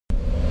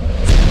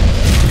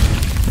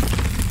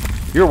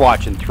You're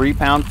watching 3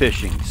 Pound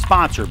Fishing,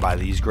 sponsored by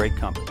these great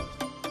companies.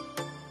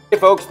 Hey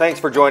folks, thanks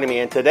for joining me,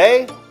 and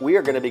today we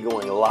are going to be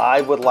going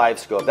live with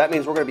LiveScope. That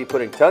means we're going to be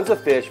putting tons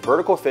of fish,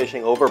 vertical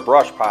fishing over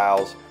brush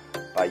piles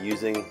by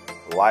using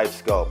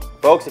LiveScope.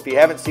 Folks, if you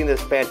haven't seen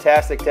this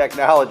fantastic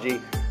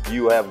technology,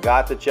 you have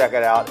got to check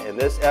it out. In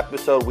this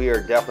episode, we are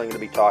definitely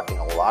going to be talking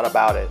a lot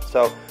about it.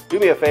 So do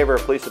me a favor,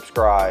 please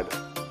subscribe.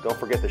 Don't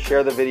forget to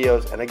share the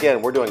videos. And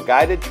again, we're doing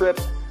guided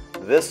trips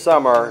this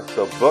summer,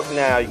 so book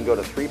now. You can go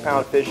to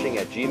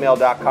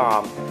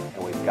 3poundfishing@gmail.com,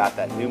 and we've got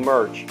that new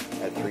merch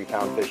at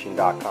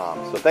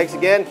 3poundfishing.com. So thanks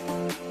again.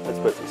 Let's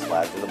put some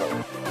slabs in the boat.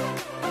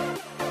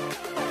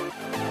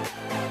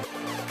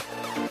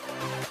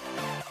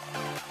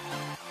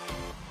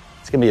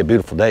 It's gonna be a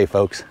beautiful day,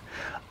 folks.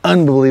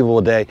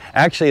 Unbelievable day.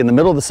 Actually, in the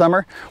middle of the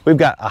summer, we've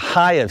got a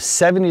high of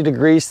 70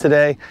 degrees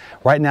today.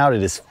 Right now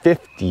it is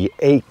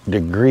 58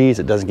 degrees.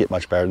 It doesn't get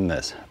much better than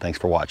this. Thanks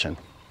for watching.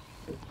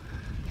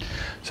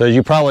 So as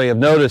you probably have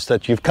noticed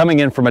that you're coming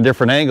in from a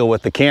different angle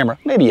with the camera.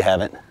 Maybe you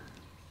haven't.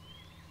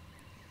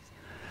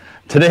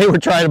 Today we're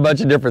trying a bunch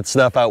of different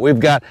stuff out. We've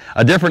got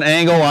a different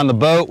angle on the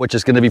boat, which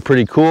is going to be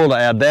pretty cool to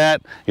add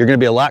that. You're going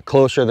to be a lot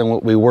closer than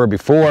what we were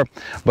before,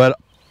 but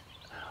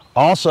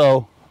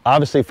also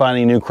obviously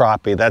finding new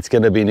crappie. That's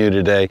going to be new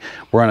today.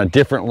 We're on a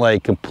different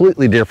lake,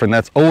 completely different.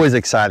 That's always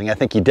exciting. I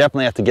think you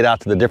definitely have to get out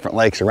to the different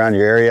lakes around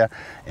your area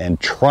and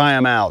try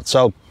them out.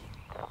 So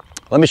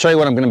let me show you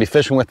what I'm going to be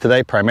fishing with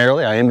today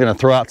primarily. I am going to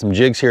throw out some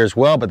jigs here as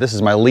well, but this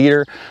is my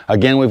leader.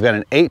 Again, we've got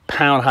an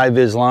 8-pound high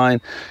vis line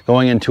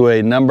going into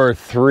a number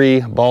 3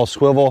 ball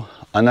swivel,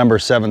 a number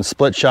 7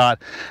 split shot,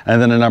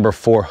 and then a number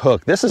 4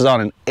 hook. This is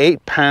on an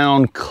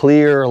 8-pound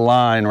clear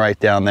line right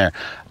down there.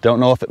 Don't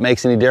know if it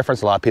makes any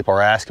difference. A lot of people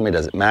are asking me,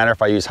 does it matter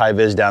if I use high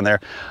vis down there?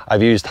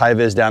 I've used high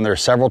vis down there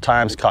several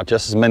times, caught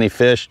just as many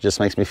fish.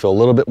 Just makes me feel a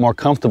little bit more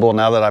comfortable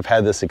now that I've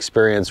had this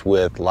experience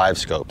with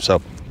LiveScope.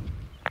 So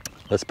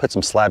let's put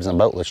some slabs in the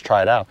boat. Let's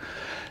try it out.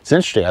 It's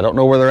interesting. I don't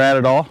know where they're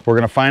at all. We're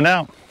going to find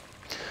out.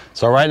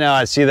 So right now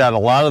I see that a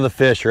lot of the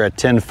fish are at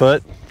 10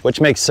 foot,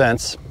 which makes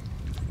sense.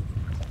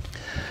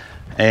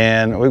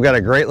 And we've got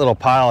a great little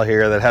pile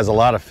here that has a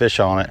lot of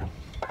fish on it.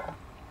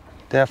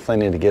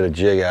 Definitely need to get a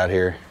jig out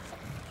here.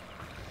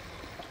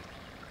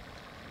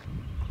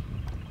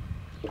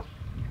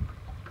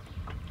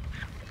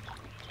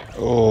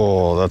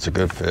 Oh, that's a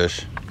good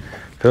fish.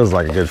 Feels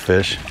like a good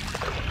fish.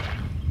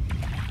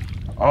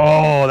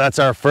 Oh, that's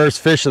our first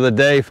fish of the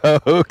day,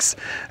 folks.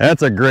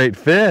 That's a great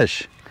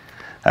fish.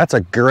 That's a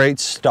great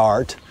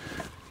start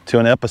to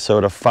an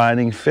episode of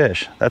finding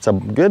fish. That's a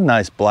good,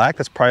 nice black.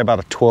 That's probably about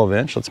a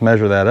 12-inch. Let's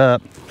measure that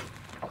up.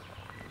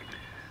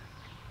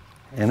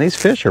 And these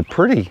fish are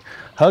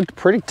hugged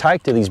pretty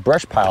tight to these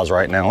brush piles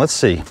right now. Let's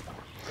see.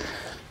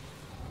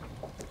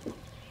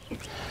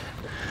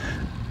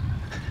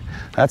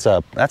 That's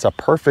a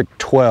perfect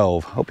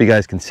 12. Hope you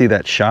guys can see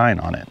that shine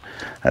on it.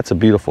 That's a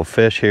beautiful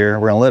fish here.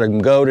 We're gonna let him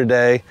go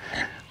today,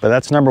 but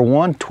that's number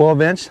 1,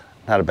 12-inch.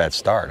 Not a bad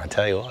start, I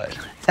tell you what.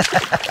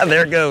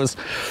 There it goes.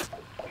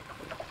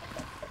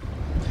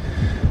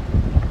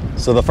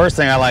 So the first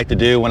thing I like to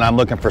do when I'm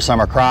looking for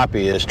summer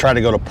crappie is try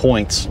to go to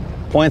points.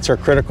 Points are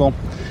critical.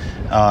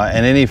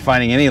 And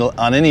finding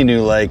on any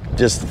new lake,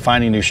 just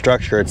finding new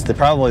structure, it's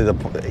probably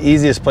the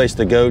easiest place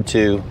to go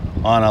to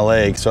on a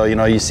lake. So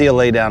you see a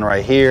lay down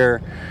right here.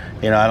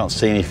 I don't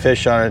see any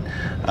fish on it,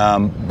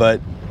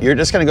 but you're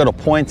just going to go to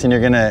points and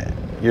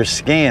you're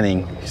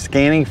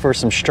scanning for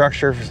some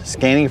structure,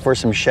 scanning for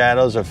some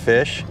shadows of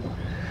fish.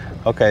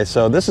 Okay,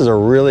 so this is a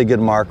really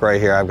good mark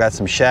right here. I've got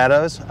some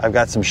shadows, I've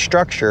got some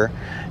structure,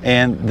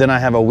 and then I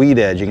have a weed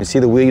edge. You can see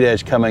the weed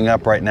edge coming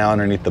up right now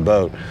underneath the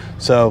boat.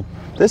 So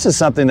this is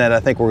something that I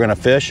think we're going to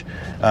fish,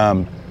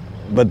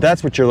 but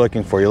that's what you're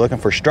looking for. You're looking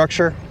for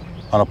structure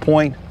on a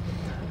point,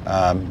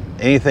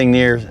 anything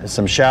near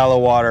some shallow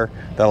water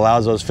that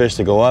allows those fish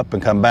to go up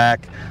and come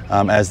back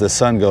as the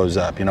sun goes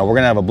up. We're going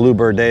to have a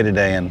bluebird day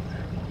today, and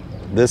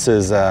this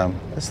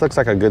looks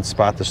like a good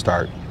spot to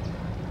start.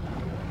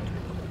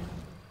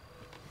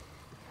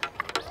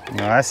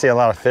 I see a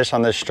lot of fish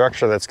on this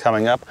structure that's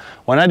coming up.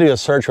 When I do a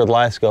search with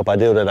LiveScope, I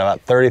do it at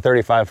about 30,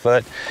 35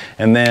 foot,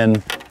 and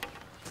then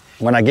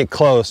when I get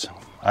close,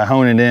 I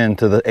hone it in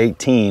to the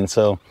 18.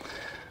 So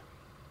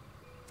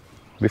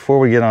before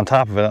we get on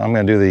top of it, I'm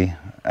going to do the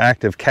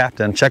active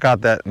captain. Check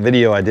out that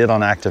video I did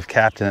on active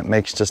captain. It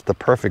makes just the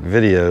perfect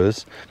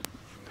videos.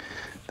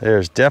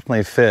 There's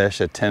definitely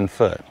fish at 10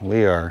 foot.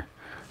 We are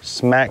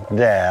smack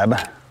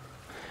dab,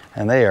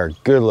 and they are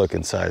good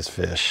looking size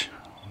fish.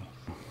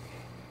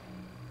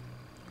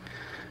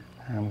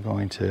 I'm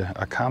going to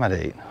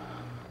accommodate.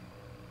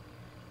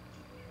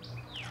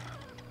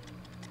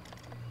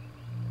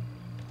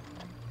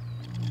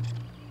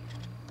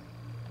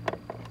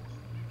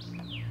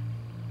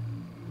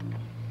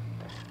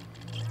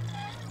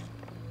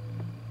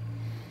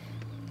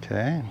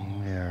 Okay,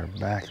 we are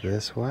back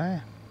this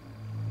way.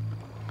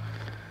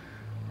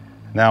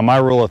 Now my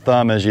rule of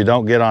thumb is you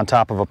don't get on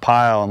top of a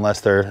pile unless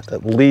they're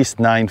at least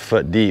 9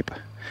 foot deep.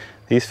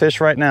 These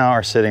fish right now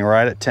are sitting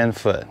right at 10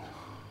 foot.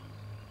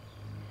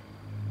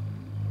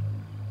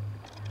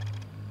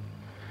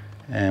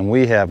 And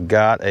we have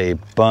got a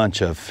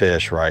bunch of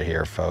fish right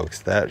here, folks.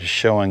 That's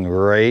showing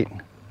great.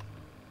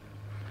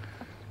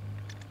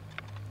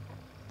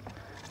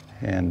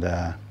 And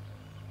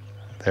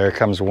there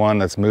comes one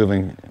that's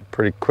moving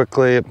pretty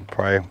quickly.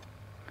 Probably.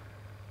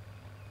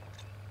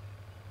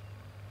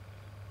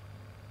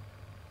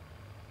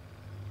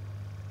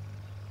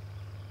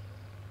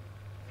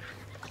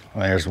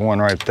 There's one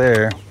right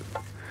there.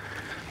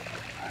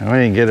 And we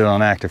didn't get it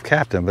on active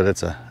captain, but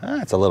it's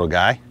a little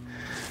guy.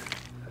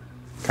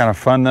 Kind of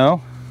fun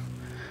though.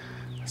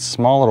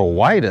 Small little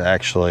white,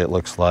 actually, it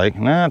looks like.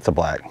 No, it's a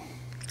black.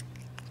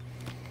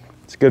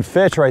 It's a good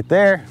fish right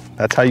there.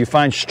 That's how you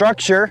find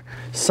structure,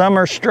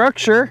 summer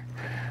structure.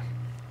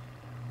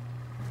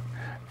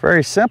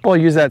 Very simple.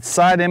 Use that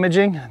side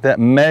imaging. That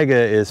mega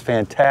is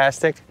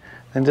fantastic.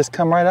 Then just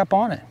come right up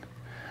on it.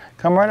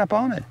 Come right up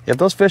on it. If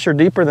those fish are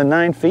deeper than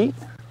 9 feet,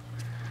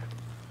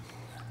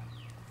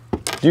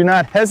 do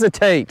not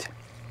hesitate.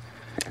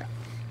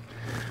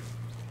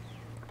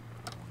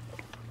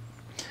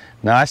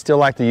 Now I still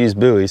like to use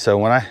buoy, so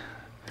when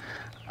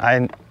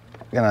I'm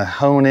gonna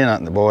hone in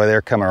on the boy,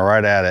 they're coming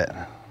right at it.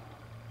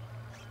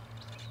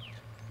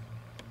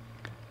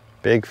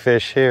 Big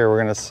fish here, we're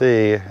gonna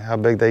see how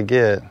big they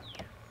get.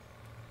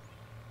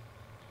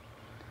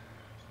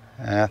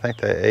 And I think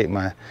they ate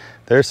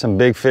there's some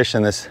big fish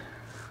in this.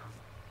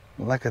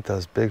 Look at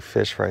those big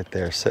fish right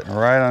there, sitting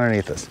right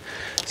underneath us.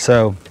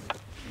 So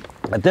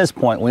at this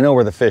point, we know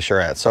where the fish are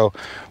at. So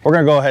we're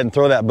gonna go ahead and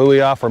throw that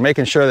buoy off. We're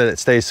making sure that it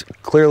stays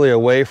clearly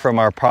away from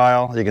our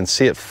pile. You can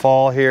see it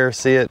fall here,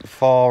 see it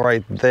fall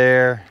right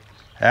there.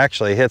 It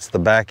actually hits the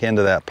back end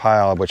of that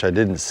pile, which I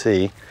didn't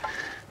see.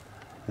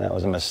 That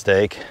was a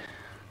mistake.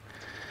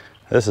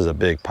 This is a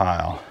big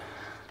pile.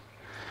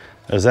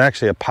 There's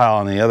actually a pile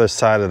on the other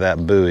side of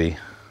that buoy.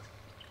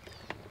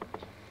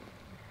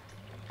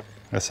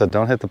 I said,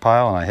 don't hit the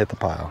pile, and I hit the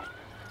pile.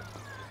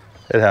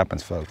 It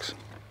happens, folks.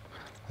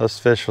 Those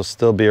fish will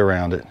still be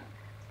around it.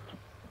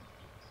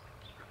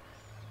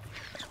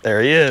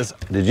 There he is.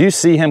 Did you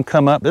see him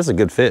come up? This is a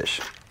good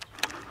fish.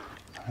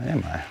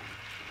 Am I?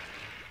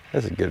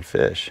 This is a good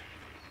fish.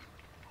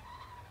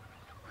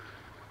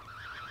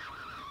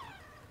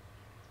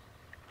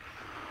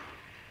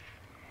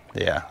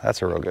 Yeah,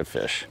 that's a real good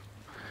fish.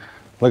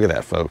 Look at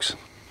that, folks.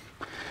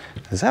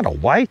 Is that a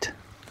white?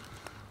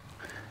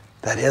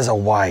 That is a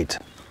white.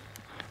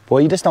 Boy,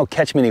 you just don't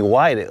catch many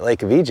white at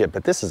Lake of Egypt,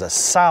 but this is a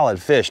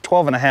solid fish,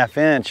 12.5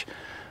 inch.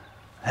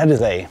 That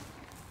is a,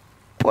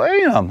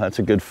 bam, that's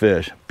a good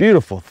fish.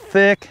 Beautiful,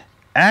 thick,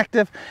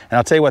 active. And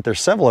I'll tell you what,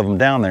 there's several of them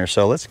down there,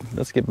 so let's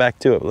get back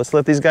to it. Let's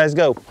let these guys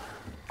go.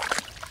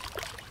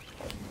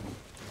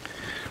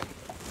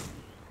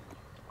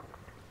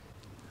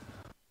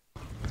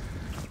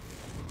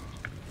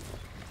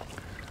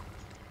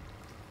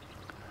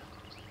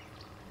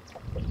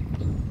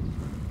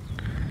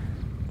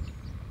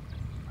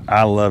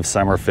 I love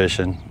summer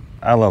fishing.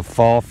 I love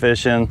fall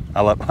fishing.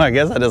 I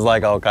guess I just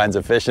like all kinds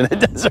of fishing.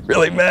 It doesn't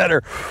really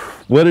matter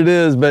what it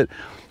is, but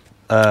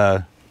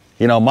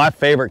you know, my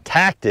favorite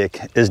tactic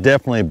is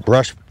definitely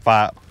brush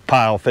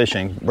pile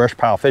fishing.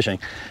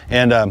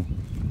 And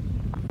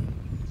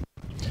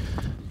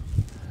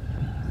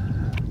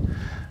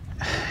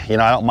you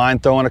know, I don't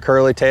mind throwing a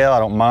curly tail. I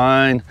don't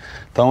mind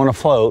throwing a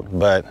float,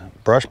 but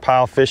brush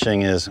pile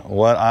fishing is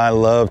what I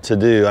love to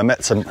do.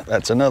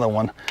 That's another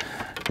one.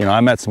 You know,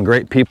 I met some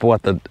great people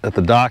at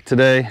the dock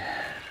today.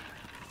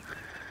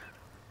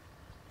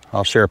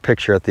 I'll share a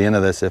picture at the end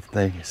of this if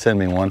they send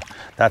me one.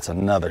 That's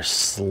another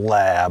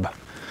slab.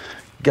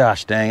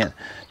 Gosh dang it.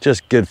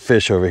 Just good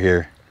fish over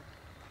here.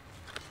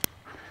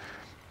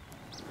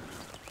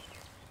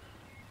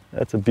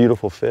 That's a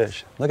beautiful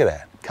fish. Look at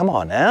that. Come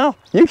on now.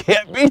 You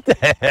can't beat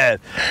that.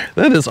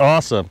 That is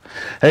awesome.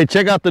 Hey,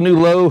 check out the new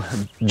Low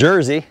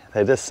jersey.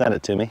 They just sent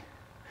it to me.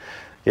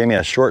 Gave me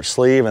a short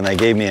sleeve, and they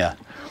gave me a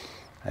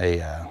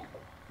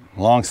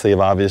long sleeve,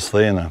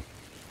 obviously, and a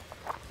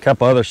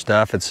couple other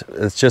stuff. It's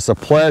just a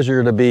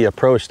pleasure to be a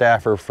pro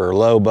staffer for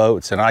Low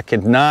boats, and I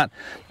cannot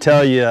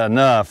tell you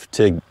enough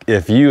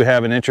if you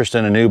have an interest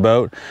in a new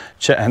boat,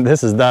 and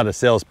this is not a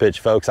sales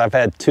pitch, folks. I've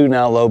had 2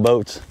 now Low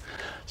boats,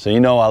 so you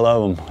know I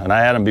love them, and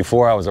I had them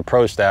before I was a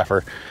pro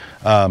staffer.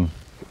 I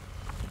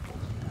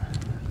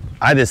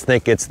just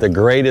think it's the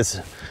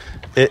greatest.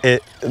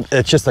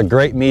 It's just a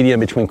great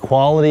medium between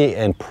quality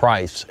and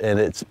price, and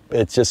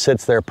it just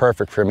sits there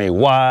perfect for me.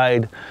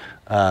 Wide.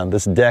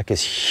 This deck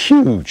is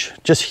huge,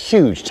 just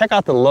huge. Check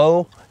out the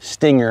Low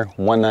Stinger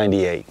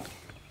 198.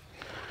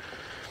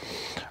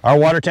 Our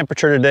water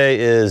temperature today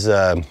is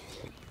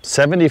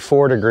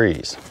 74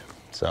 degrees.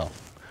 So,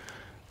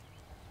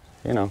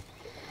 you know,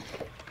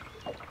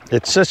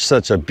 it's just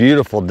such a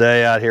beautiful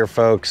day out here,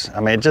 folks. I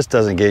mean, it just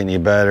doesn't get any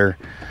better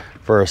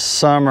for a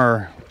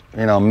summer,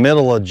 you know,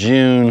 middle of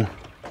June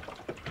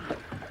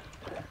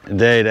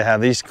day to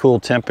have these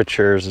cool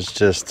temperatures.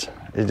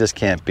 You just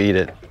can't beat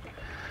it.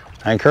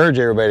 I encourage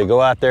everybody to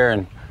go out there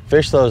and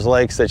fish those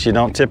lakes that you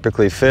don't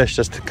typically fish,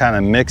 just to kind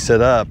of mix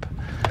it up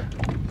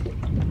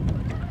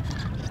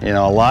You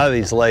know, a lot of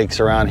these lakes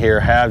around here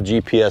have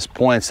GPS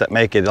points that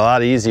make it a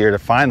lot easier to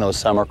find those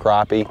summer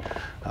crappie.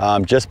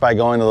 Just by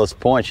going to those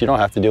points, you don't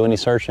have to do any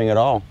searching at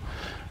all.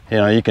 You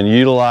know, you can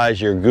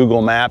utilize your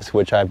Google Maps,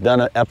 which I've done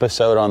an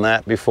episode on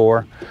that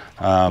before.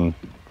 And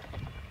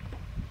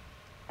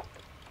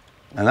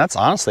that's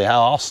honestly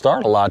how I'll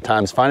start a lot of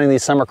times. Finding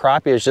these summer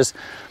crappie is just,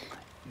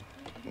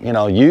 you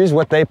know, use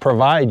what they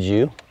provide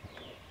you.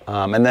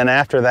 And then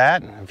after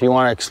that, if you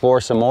want to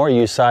explore some more,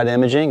 use side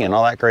imaging and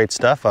all that great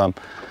stuff. And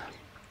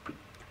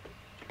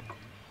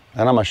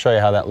I'm going to show you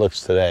how that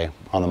looks today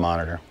on the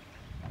monitor.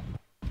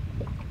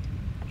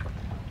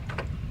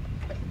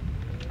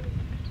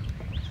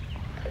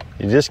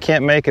 You just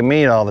can't make a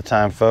meet all the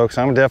time, folks.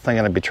 I'm definitely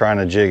going to be trying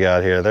to jig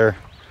out here.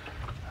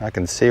 I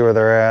can see where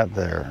they're at.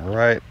 They're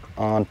right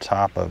on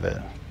top of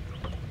it.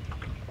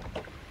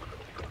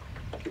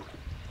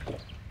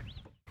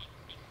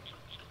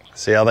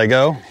 See how they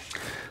go?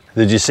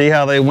 Did you see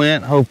how they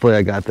went? Hopefully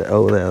I got the,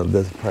 oh,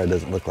 this probably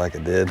doesn't look like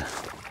it did.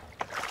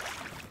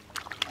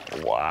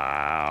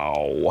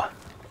 Wow.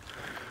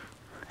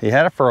 He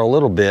had it for a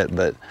little bit,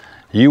 but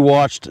you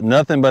watched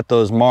nothing but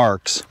those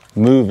marks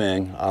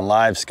moving on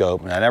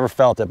LiveScope, and I never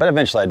felt it, but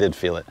eventually I did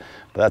feel it.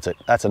 But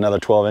that's another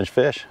 12-inch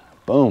fish.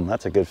 Boom,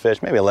 that's a good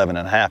fish. Maybe 11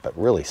 and a half, but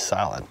really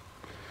solid.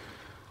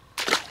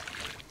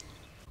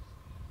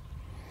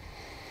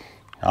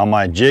 On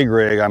my jig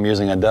rig, I'm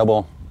using a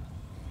double,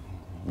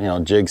 you know,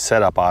 jig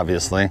setup,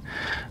 obviously.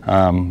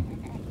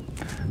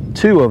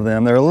 Two of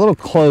them. They're a little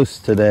close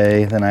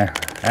today than I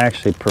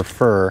actually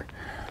prefer,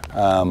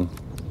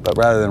 but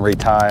rather than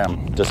retie,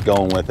 I'm just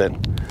going with it.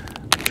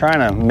 I'm trying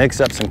to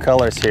mix up some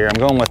colors here. I'm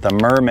going with the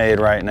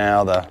mermaid right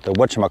now, the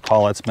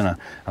whatchamacallit. It's been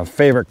a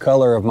favorite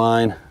color of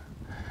mine.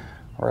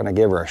 We're gonna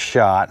give her a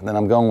shot. And then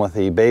I'm going with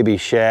the baby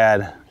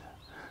shad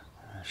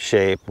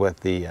shape with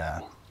the,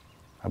 I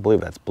believe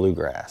that's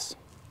bluegrass.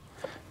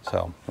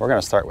 So we're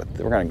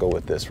gonna go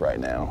with this right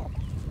now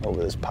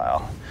over this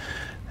pile.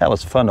 That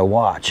was fun to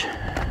watch.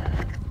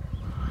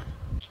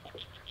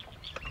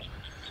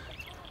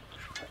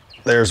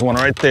 There's one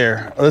right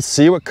there. Let's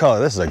see what color.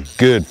 This is a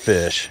good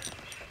fish.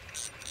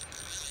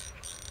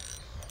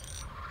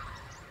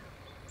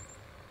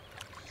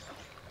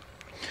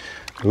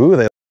 Ooh,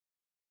 they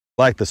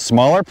like the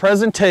smaller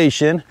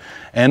presentation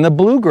and the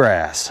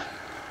bluegrass.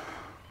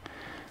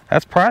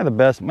 That's probably the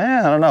best.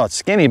 Man, I don't know, it's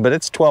skinny, but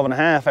it's 12 and a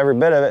half, every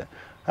bit of it.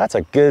 That's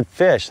a good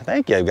fish.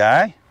 Thank you,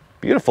 guy.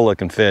 Beautiful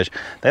looking fish.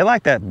 They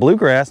like that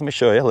bluegrass. Let me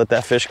show you, let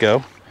that fish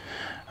go.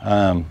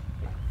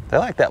 They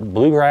like that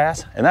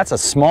bluegrass, and that's a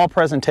small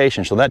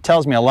presentation, so that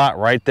tells me a lot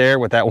right there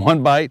with that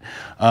one bite.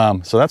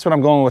 So that's what I'm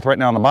going with right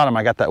now on the bottom.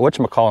 I got that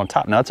whatchamacallit on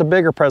top. Now it's a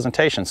bigger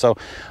presentation, so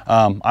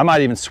I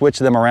might even switch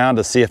them around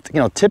to see if, you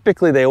know,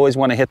 typically they always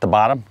want to hit the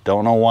bottom.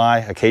 Don't know why.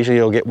 Occasionally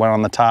you'll get one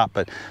on the top,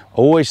 but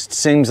always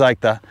seems like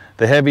the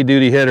heavy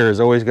duty hitter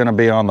is always going to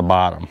be on the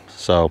bottom.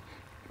 So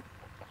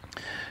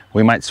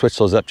we might switch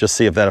those up, just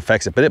see if that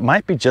affects it, but it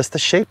might be just the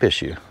shape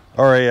issue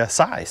or a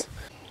size.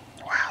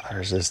 Wow,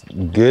 there's this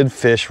good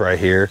fish right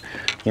here.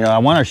 You know, I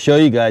want to show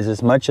you guys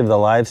as much of the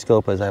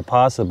LiveScope as I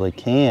possibly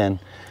can.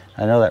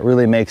 I know that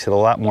really makes it a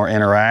lot more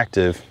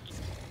interactive.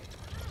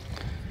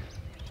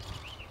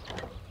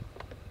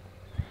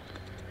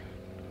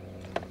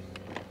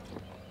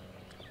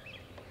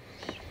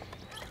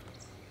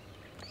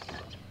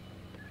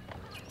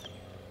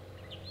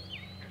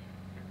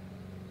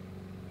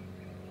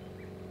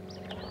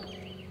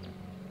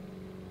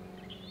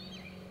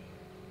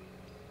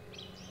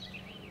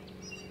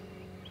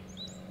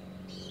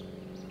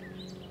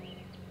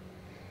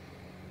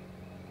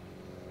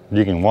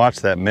 You can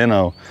watch that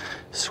minnow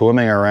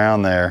swimming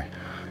around there.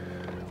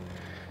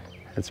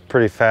 It's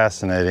pretty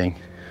fascinating.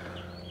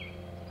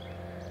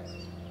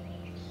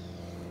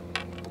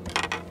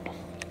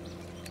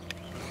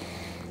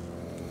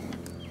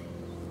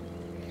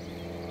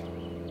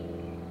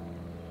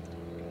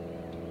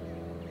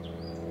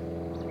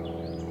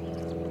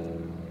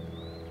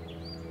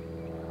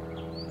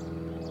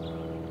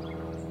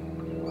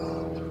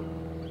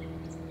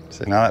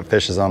 See, now that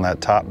fish is on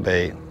that top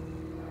bait.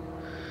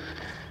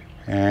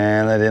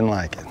 And they didn't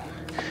like it.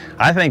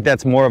 I think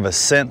that's more of a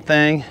scent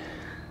thing.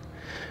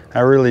 I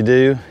really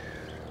do.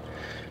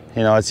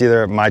 You know, it's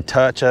either my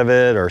touch of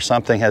it or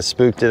something has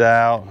spooked it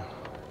out.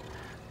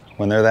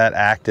 When they're that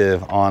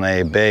active on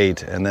a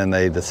bait and then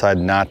they decide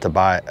not to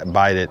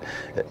bite it,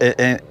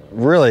 it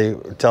really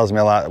tells me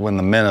a lot when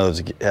the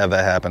minnows have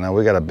that happen. Now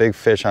we got a big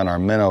fish on our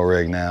minnow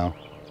rig now.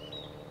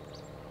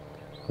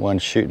 One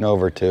shooting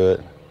over to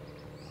it.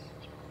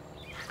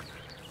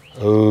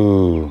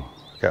 Ooh,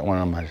 got one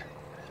on my...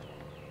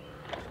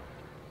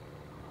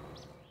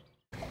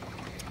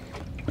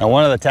 Now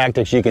one of the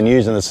tactics you can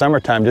use in the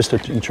summertime just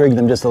to intrigue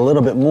them just a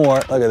little bit more,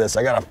 look at this,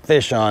 I got a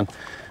fish on.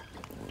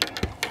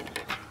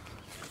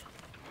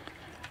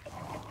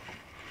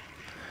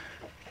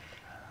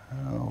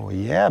 Oh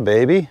yeah,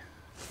 baby.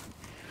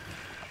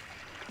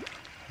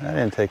 That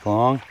didn't take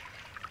long.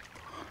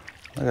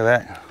 Look at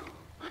that.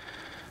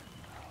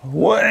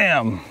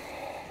 Wham!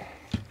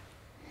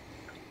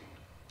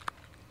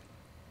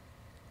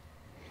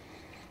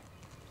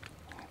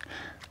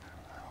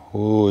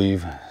 Ooh,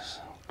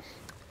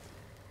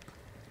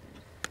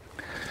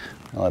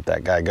 I'll let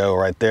that guy go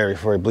right there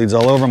before he bleeds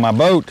all over my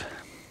boat.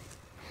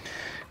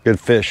 Good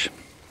fish.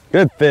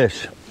 Good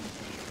fish.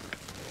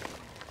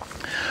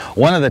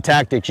 One of the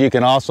tactics you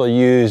can also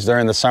use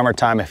during the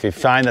summertime if you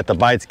find that the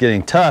bite's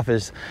getting tough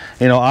is,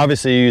 you know,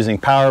 obviously using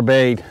power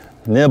bait,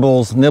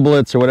 nibbles,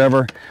 niblets or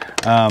whatever.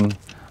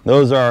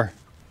 Those are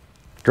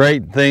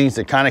great things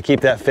to kind of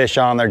keep that fish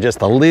on there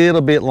just a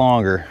little bit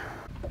longer.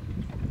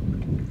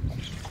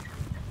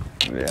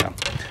 Yeah,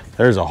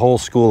 there's a whole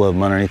school of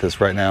them underneath us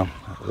right now.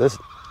 This,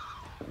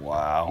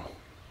 wow.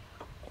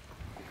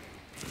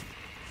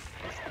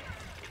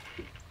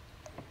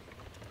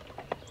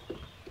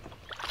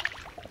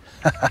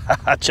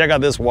 Check out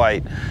this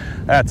white.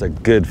 That's a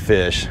good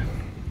fish.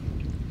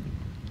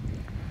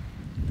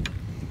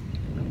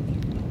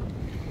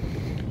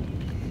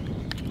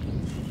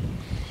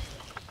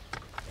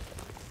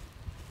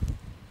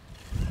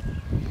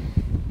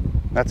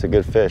 That's a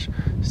good fish.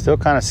 Still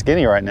kind of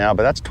skinny right now,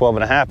 but that's 12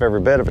 and a half, every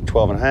bit of it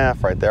 12 and a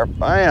half right there.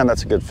 Bam,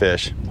 that's a good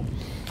fish.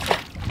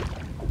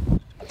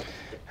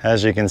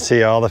 As you can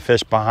see, all the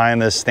fish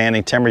behind this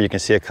standing timber, you can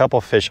see a couple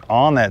fish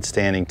on that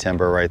standing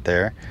timber right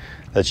there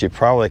that you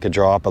probably could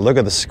draw up, but look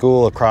at the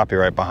school of crappie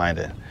right behind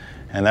it.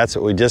 And that's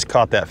what we just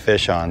caught that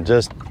fish on.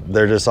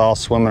 They're just all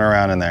swimming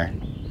around in there.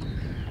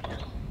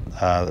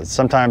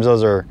 Sometimes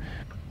those are,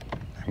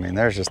 I mean,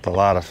 there's just a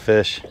lot of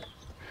fish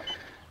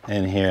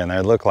in here, and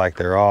they look like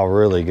they're all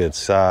really good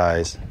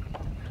size.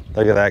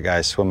 Look at that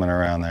guy swimming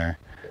around there.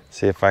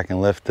 See if I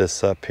can lift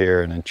this up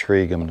here and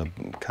intrigue him to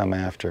come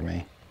after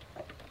me.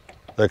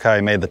 Look how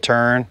he made the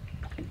turn.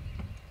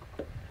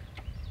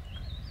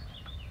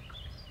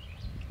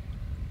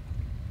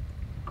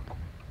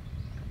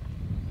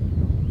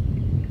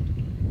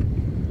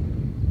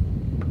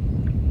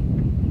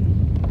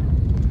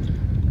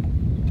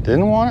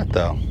 Didn't want it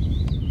though.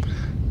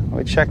 Let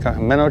me check a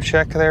minnow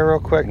check there real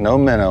quick. No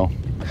minnow.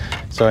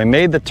 So he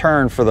made the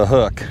turn for the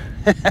hook.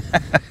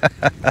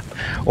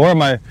 Or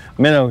my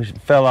minnow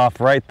fell off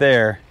right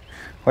there,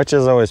 which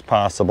is always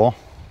possible.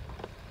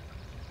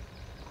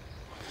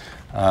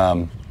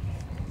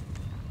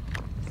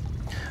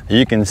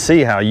 You can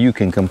see how you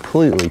can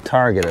completely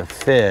target a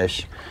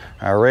fish.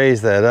 I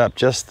raised that up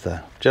just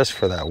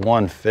for that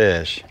one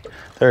fish.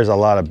 There's a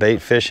lot of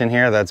bait fish in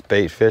here. That's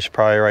bait fish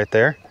probably right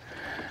there.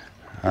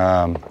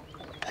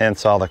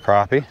 Hence all the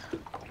crappie.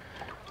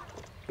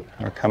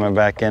 We're coming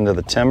back into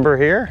the timber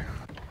here.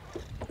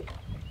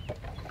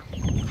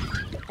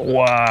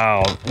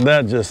 Wow,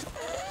 that just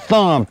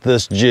thumped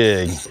this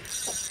jig.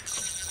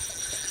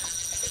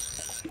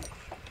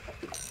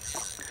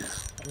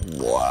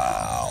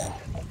 Wow.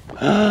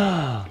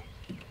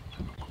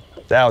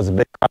 That was a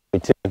big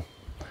crappie too.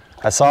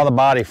 I saw the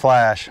body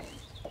flash.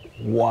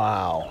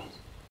 Wow.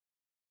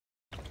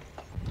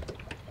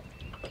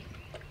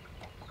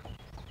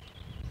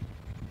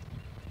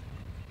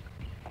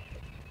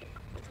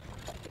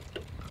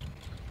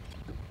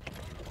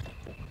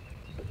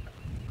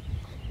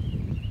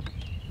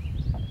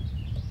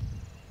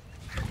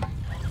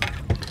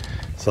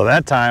 So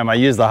that time I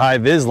used the high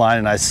vis line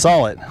and I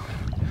saw it.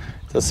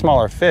 It's a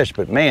smaller fish,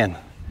 but man,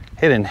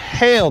 it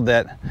inhaled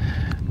that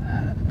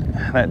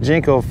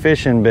Jinko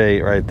fishing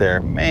bait right there,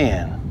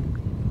 man.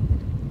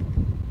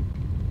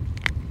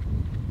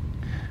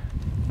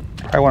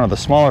 Probably one of the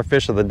smaller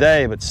fish of the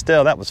day, but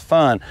still, that was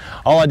fun.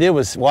 All I did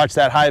was watch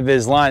that high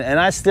vis line, and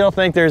I still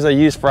think there's a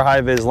use for a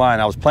high vis line.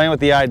 I was playing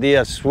with the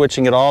idea of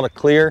switching it all to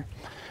clear,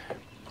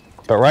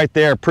 but right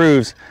there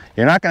proves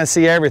you're not going to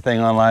see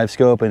everything on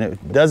LiveScope, and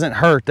it doesn't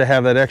hurt to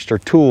have that extra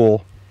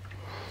tool.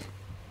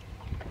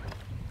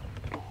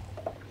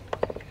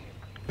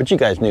 But you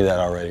guys knew that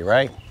already,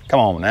 right? Come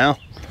on now.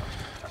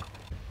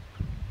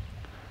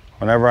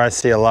 Whenever I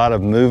see a lot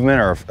of movement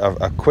or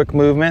a quick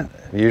movement,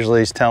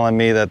 usually it's telling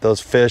me that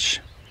those fish,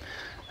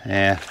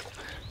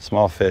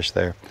 small fish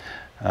there,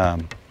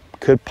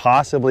 could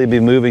possibly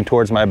be moving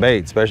towards my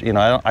bait. Especially, you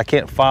know, I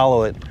can't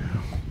follow it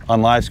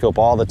on LiveScope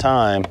all the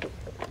time,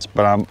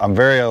 but I'm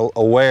very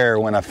aware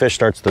when a fish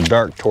starts to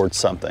dart towards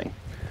something.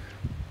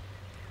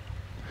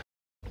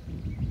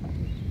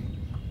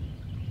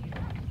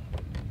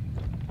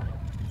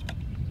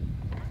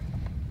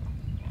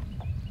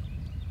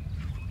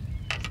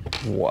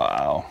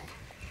 Wow.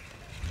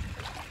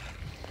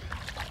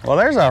 Well,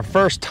 there's our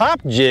first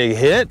top jig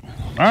hit.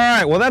 All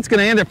right, well, that's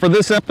gonna end it for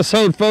this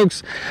episode,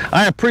 folks.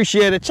 I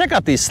appreciate it. Check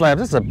out these slabs.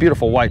 This is a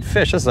beautiful white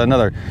fish. This is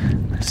another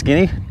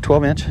skinny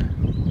 12-inch.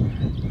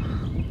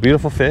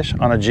 Beautiful fish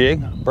on a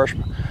jig,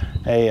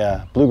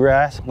 a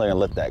bluegrass. I'm gonna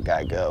let that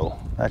guy go.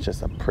 That's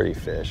just a pretty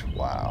fish,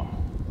 wow.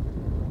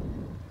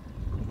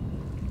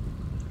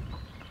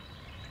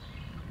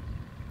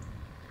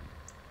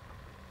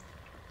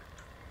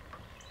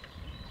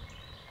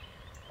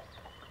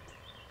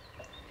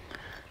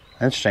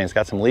 Interesting, it's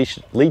got some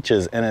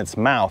leeches in its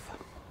mouth.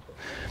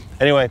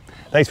 Anyway,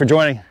 thanks for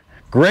joining.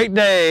 Great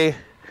day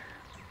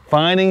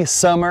finding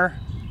summer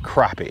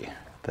crappie.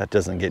 That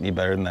doesn't get any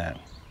better than that.